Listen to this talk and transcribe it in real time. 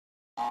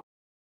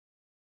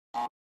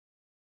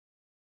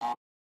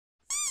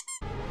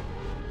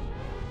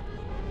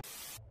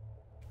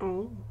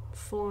Oh,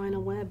 fly in a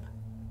web.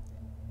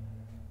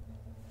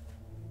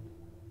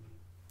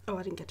 Oh,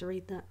 I didn't get to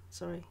read that.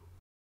 Sorry.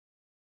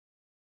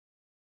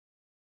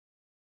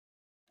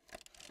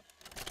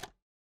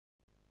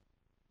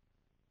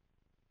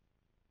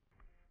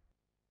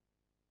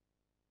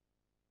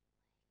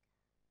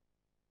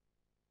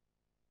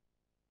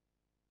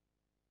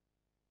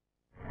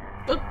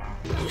 Oh.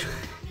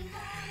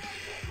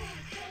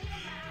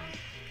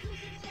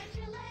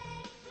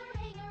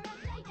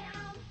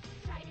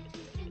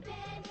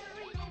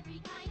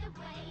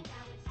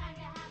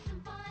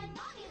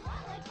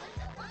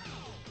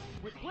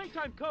 With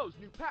Playtime Co.'s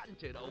new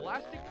patented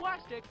elastic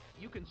plastic,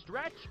 you can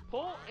stretch,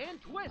 pull,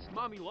 and twist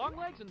Mommy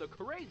Longlegs in the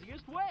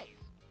craziest ways.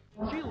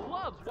 She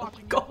loves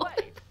watching you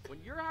play. When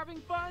you're having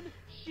fun,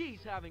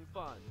 she's having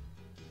fun.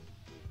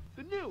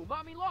 The new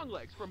Mommy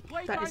Longlegs from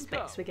Playtime Co. That is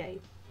Bex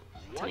Spaghetti.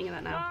 Telling you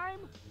that now. Time?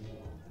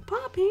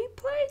 Poppy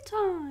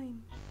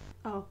Playtime!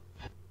 Oh.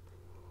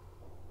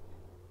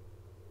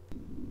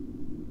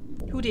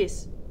 Who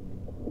dis?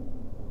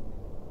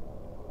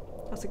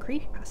 That's a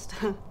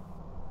creepypasta.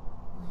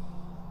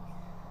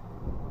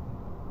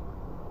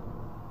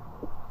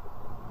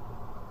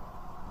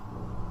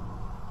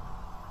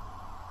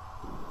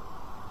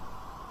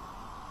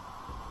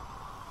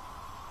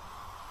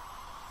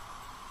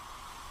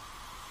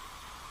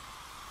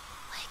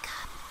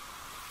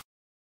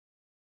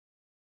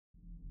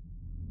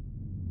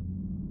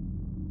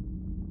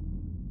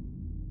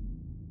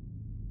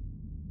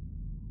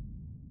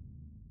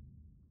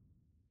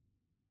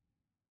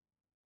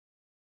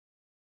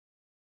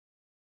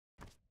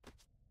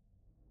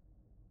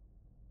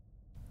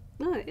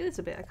 No, it is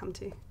a bit I come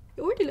to.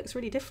 It already looks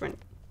really different.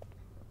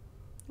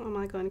 What am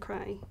I going to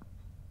cry?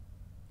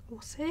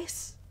 What's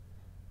this?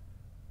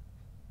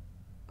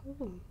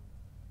 Oh.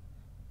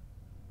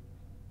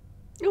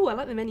 Oh, I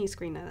like the menu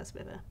screen now. That's a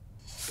bit of a...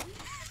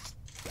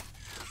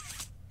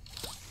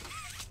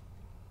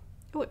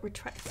 Oh, it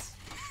retracts.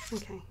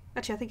 Okay.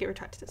 Actually, I think it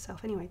retracted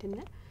itself anyway, didn't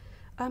it?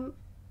 Do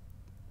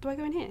I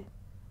go in here?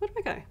 Where do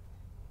I go?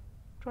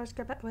 Do I just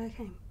go back the way I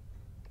came?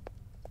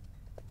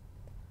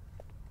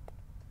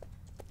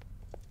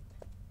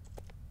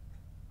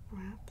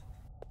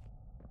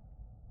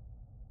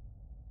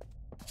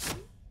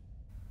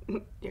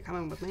 You're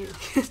coming with me.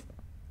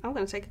 I'm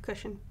going to take a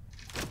cushion.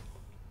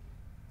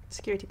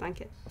 Security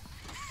blanket.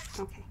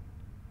 Okay.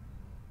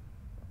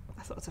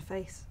 I thought it was a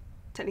face.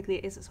 Technically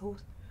it is, it's a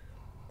horse.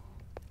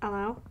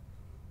 Hello?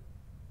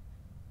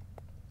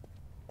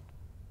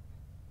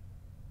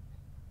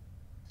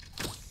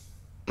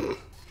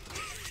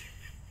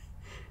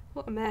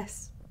 What a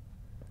mess.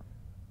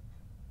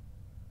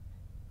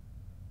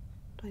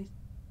 Is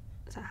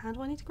that a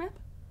handle I need to grab?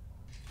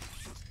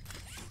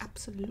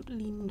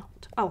 Absolutely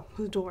not. Oh,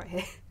 there's a door right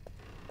here.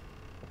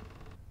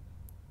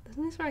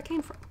 Isn't this where I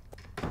came from?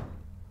 Because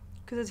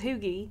there's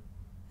Hoogie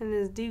and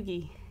there's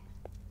Doogie.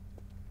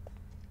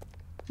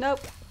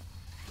 Nope.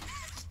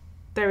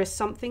 There is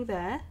something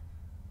there.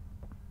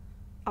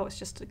 Oh, it's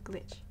just a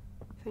glitch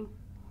thing.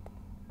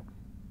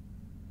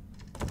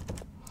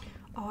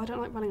 Oh, I don't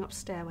like running up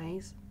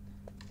stairways.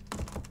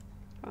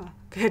 Oh,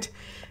 good.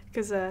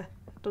 Because I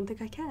don't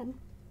think I can.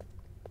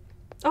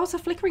 Oh, it's a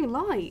flickering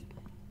light.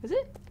 Is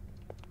it?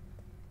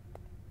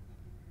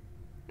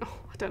 Oh,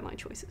 I don't like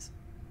choices.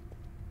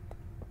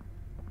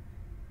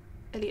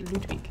 Elliot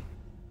Ludwig.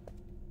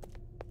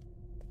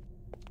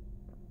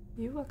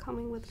 You are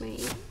coming with me.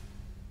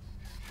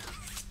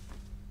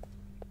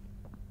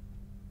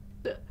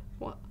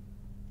 What?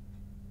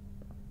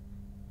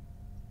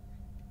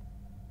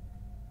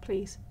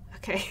 Please.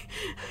 Okay.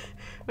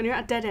 When you're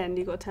at a dead end,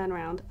 you've got to turn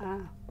around.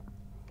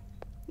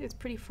 It's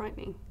pretty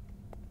frightening.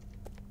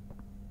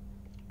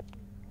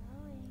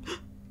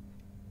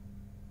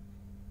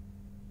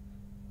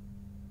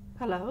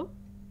 Hello?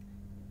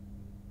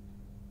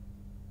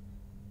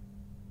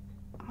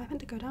 Am I meant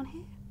to go down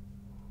here?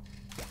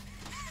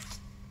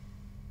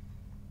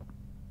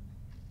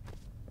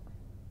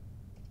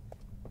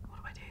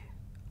 What do I do?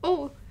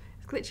 Oh!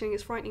 It's glitching,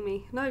 it's frightening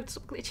me. No,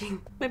 stop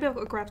glitching. Maybe I've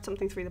got to grab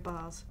something through the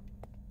bars.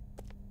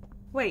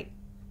 Wait.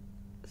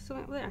 There's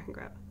something up there I can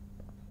grab.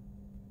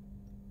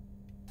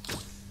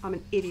 I'm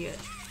an idiot.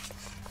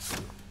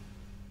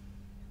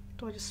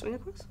 Do I just swing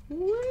across?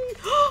 Wait.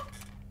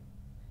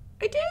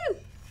 I do!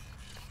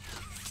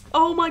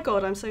 Oh my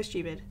god, I'm so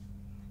stupid.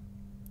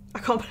 I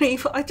can't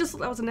believe I just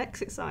thought that was an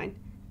exit sign.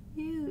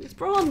 Ew, it's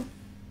Bron.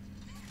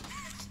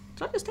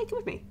 Did I just take it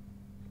with me?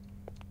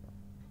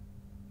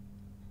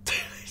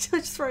 Did I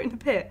just throw it in the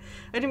pit?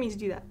 I didn't mean to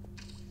do that.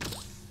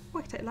 Oh,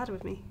 I can take a ladder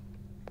with me.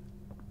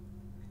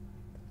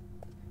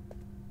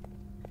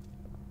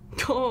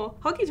 Oh,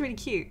 Huggy's really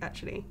cute,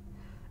 actually.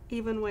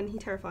 Even when he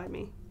terrified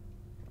me.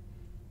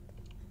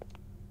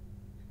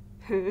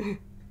 I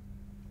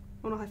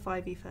want to high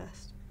five you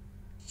first.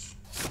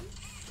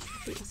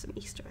 I think that's an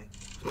Easter egg.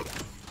 I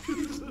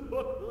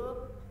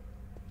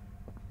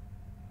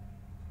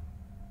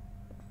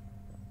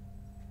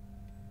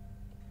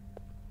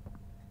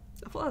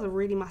thought that was a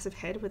really massive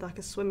head with like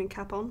a swimming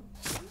cap on.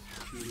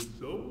 Does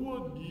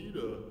someone need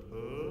a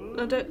hug?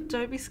 No,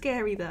 don't be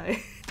scary though.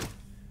 It's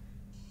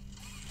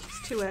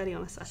too early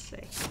on a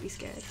Saturday to be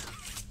scared.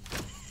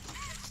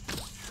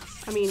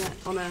 I mean,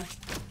 on a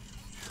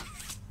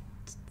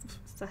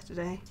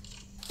Saturday.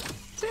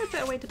 Is there a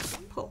better way to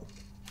pull?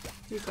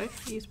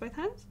 Use both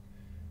hands?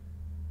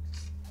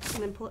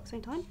 And then pull at the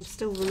same time? I'm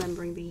still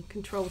remembering the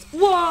controls.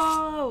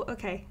 Whoa!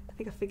 Okay, I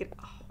think I figured.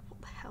 Oh,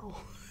 what the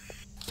hell?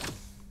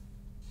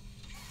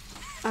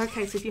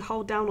 Okay, so if you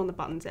hold down on the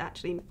buttons, it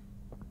actually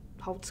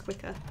holds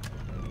quicker.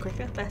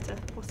 Better.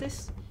 What's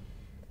this?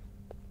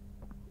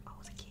 Oh,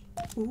 it's a key.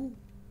 Ooh.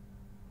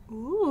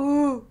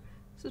 Ooh.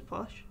 This is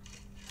posh.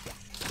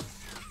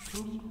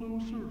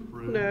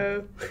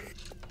 No.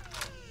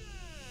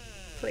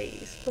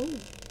 Please. Oh,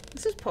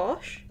 this is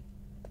posh.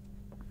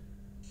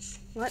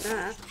 Like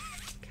that.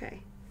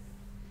 Okay.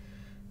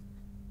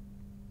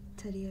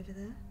 Teddy over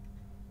there.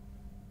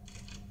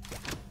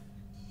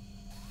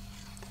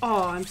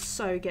 Oh, I'm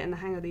so getting the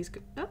hang of these.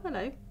 Oh,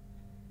 hello.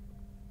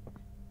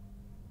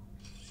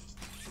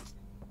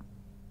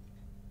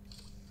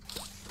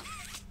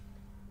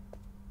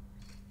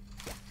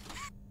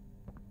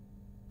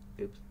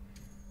 Oops.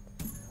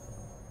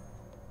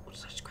 What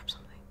did I just grab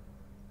something?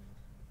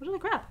 What did I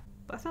grab?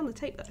 But I found the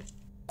tape though.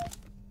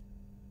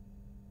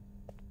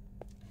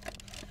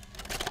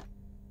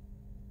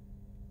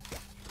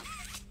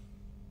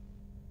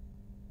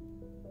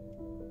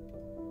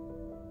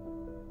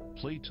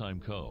 Playtime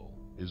Co.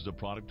 is the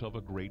product of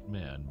a great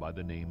man by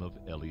the name of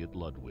Elliot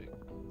Ludwig.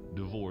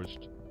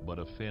 Divorced, but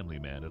a family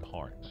man at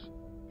heart.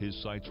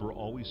 His sights were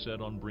always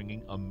set on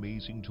bringing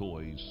amazing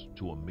toys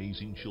to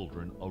amazing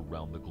children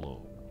around the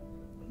globe.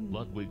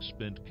 Ludwig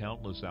spent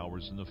countless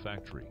hours in the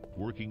factory,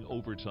 working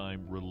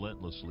overtime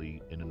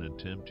relentlessly in an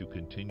attempt to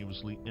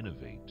continuously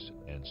innovate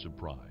and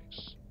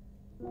surprise.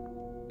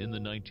 In the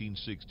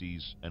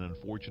 1960s, an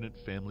unfortunate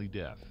family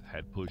death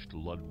had pushed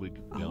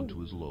Ludwig down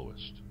to his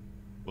lowest.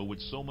 But with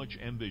so much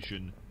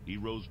ambition, he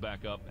rose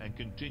back up and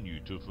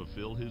continued to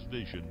fulfill his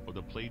vision for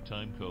the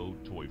Playtime Co.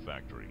 toy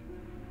factory.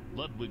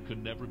 Ludwig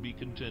could never be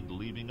content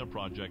leaving a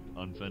project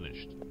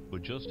unfinished.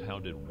 But just how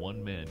did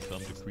one man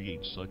come to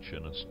create such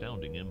an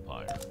astounding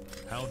empire?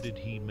 How did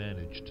he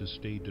manage to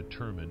stay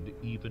determined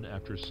even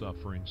after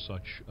suffering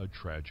such a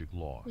tragic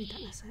loss? Wait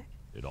a sec.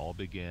 It all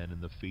began in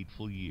the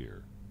fateful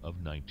year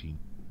of 19...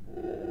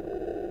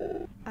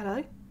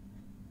 Hello?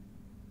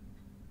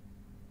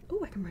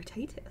 Oh, I can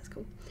rotate it. That's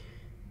cool.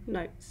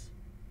 Notes.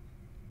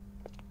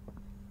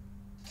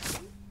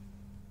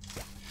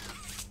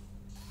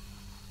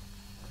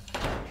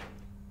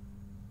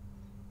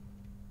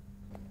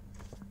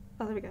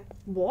 Oh, there we go.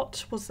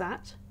 What was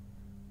that?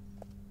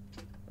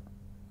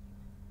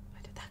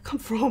 Where did that come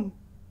from?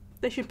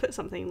 They should put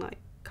something like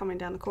coming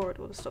down the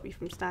corridor to stop you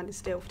from standing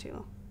still for too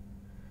long.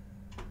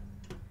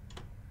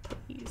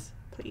 Please.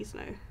 Please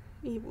no.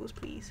 Evils,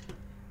 please.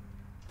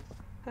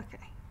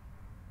 Okay.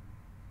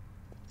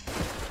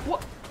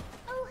 What?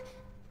 Oh,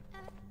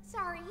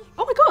 sorry.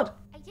 Oh my god!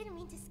 I didn't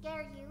mean to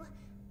scare you.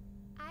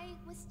 I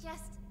was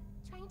just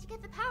trying to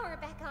get the power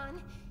back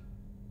on.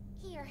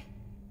 Here.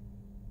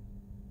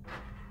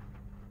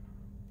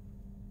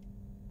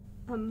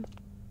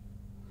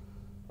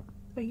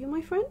 Are you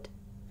my friend?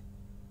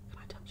 Can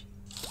I touch you?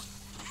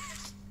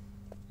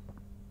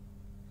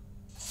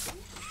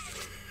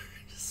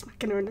 Just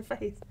smacking her in the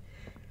face.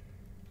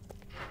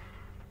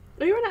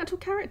 Oh, you're an actual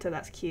character,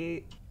 that's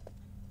cute.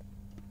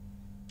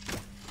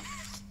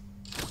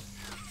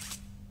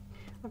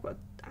 I've got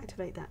to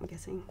activate that, I'm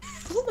guessing. I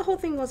thought the whole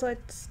thing was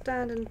I'd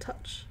stand and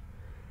touch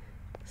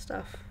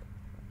stuff.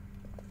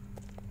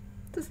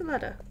 There's the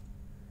ladder.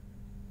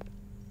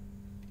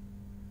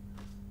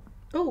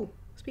 Oh,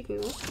 speaking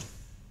of.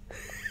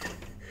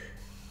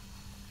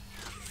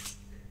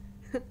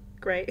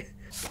 Great.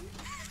 You're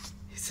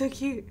so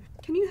cute.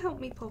 Can you help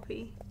me,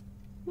 Poppy?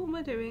 What am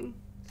I doing?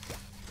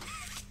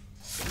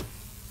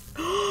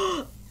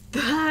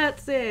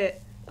 That's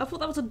it! I thought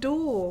that was a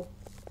door.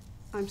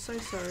 I'm so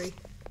sorry.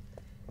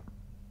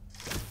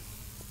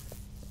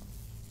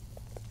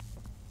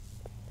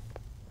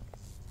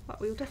 Well,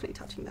 we were definitely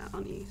touching that,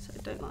 aren't you? So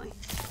don't lie.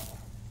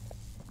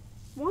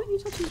 Why aren't you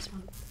touching this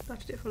one? I have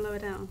to do it from lower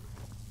down.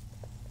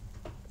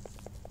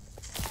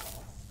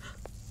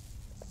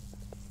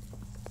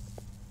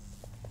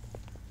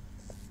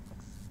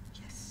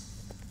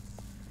 Yes.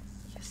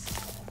 Yes.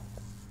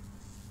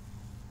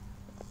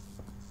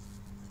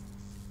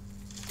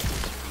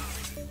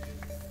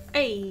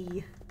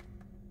 Hey!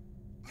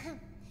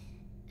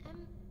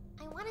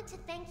 I wanted to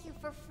thank you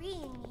for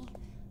freeing me.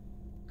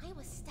 I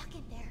was stuck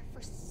in there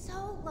for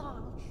so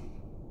long.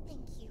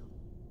 Thank you.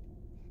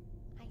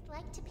 I'd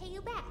like to pay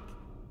you back.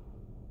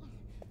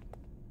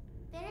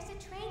 There's a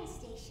train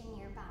station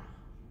nearby.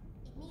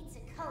 It needs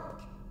a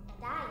code,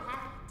 and I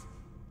have it.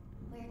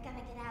 We're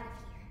gonna get out of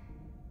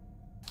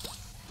here.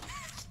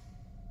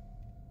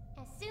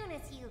 As soon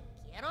as you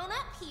get on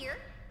up here.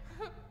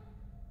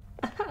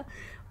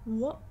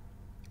 What?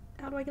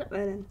 How do I get up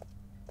there then?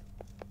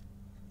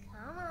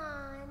 Come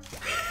on.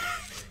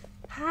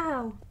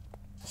 How?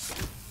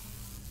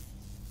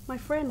 My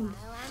friend.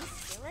 While I'm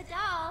still a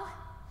doll.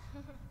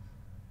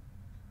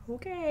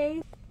 Okay.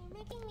 You're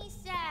making me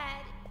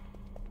sad.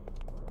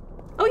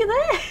 Oh, you're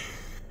there!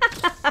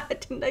 I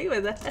didn't know you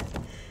were there.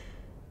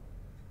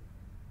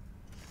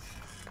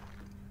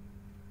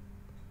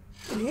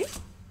 In here?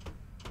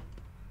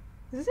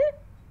 Is it?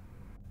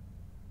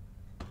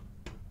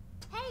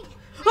 Hey,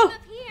 Oh! I'm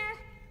up here.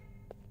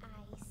 I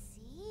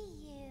see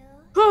you.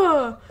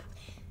 Oh!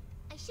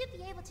 I should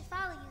be able to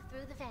follow you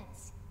through the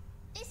vents.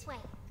 This way.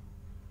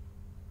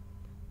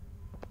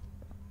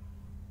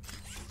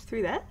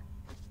 Through there?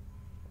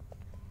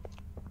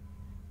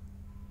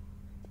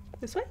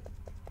 This way?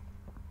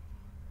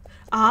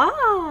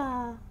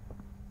 Ah!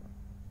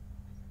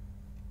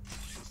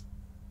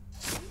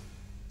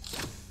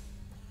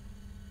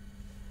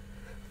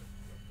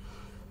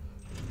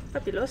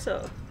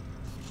 Fabuloso.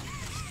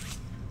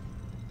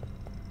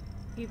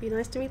 You be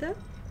nice to me though?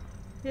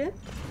 Yeah?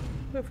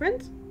 We're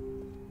friends?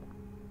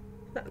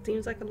 That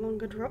seems like a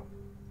longer drop.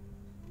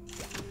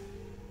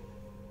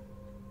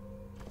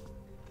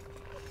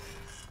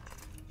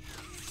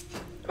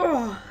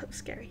 Oh, that was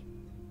scary.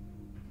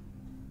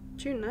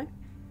 Tune though.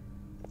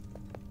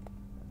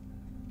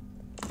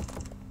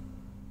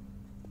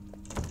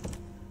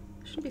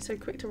 Shouldn't be so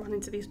quick to run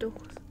into these doors.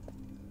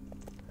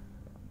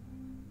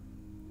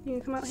 You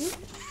gonna come out here?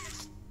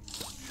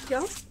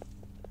 Yeah?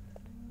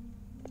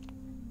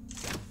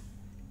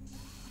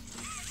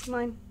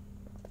 Mine.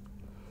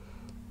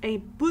 A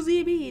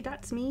buzzy bee,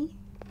 that's me.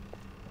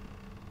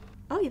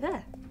 Oh, you're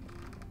there.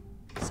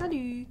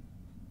 Salut.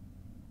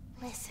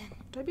 Listen,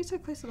 Don't be so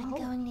close to the I'm hole.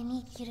 going to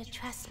need you to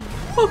trust me.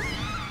 Oh.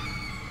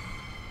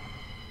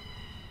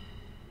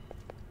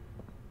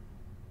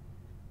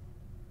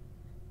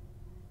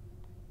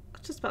 I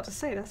was just about to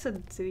say, that's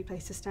a silly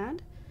place to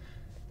stand.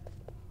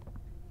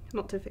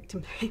 Not to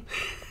victim blame.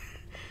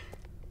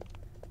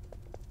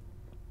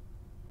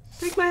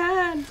 Take my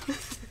hand!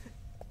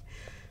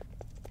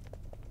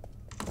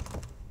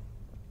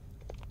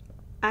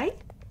 Eh?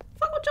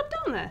 Fuck, what jump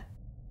down there?